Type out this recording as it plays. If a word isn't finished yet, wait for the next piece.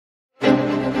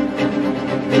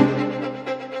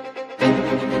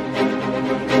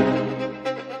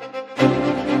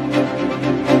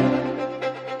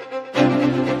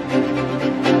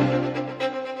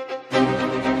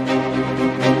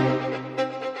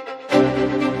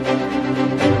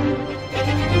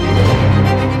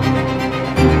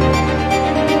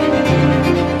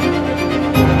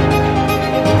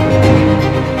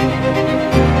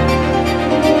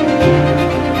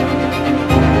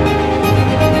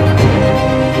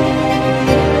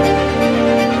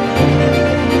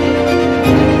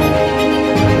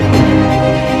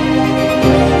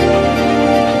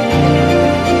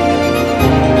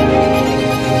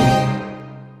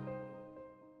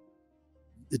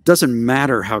It doesn't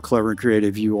matter how clever and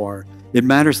creative you are. It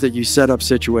matters that you set up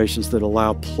situations that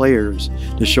allow players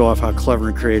to show off how clever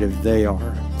and creative they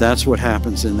are. That's what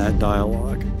happens in that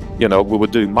dialogue. You know, we were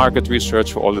doing market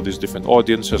research for all of these different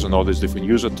audiences and all these different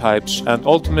user types, and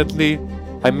ultimately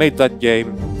I made that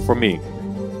game for me.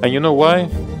 And you know why?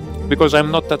 Because I'm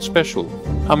not that special.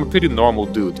 I'm a pretty normal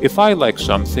dude. If I like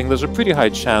something, there's a pretty high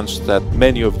chance that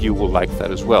many of you will like that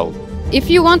as well. If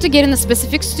you want to get in a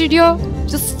specific studio,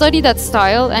 just study that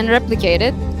style and replicate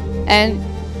it and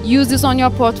use this on your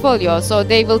portfolio, so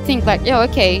they will think like, yeah,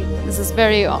 okay, this is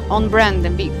very on brand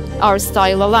and our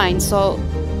style aligns, so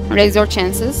raise your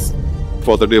chances.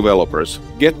 For the developers,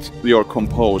 get your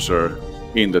composer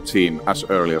in the team as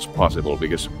early as possible,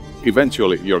 because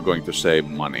eventually you're going to save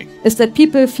money. Is that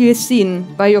people feel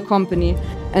seen by your company,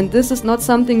 and this is not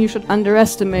something you should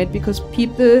underestimate, because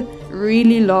people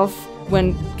really love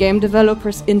when game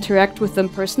developers interact with them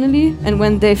personally and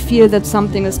when they feel that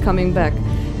something is coming back.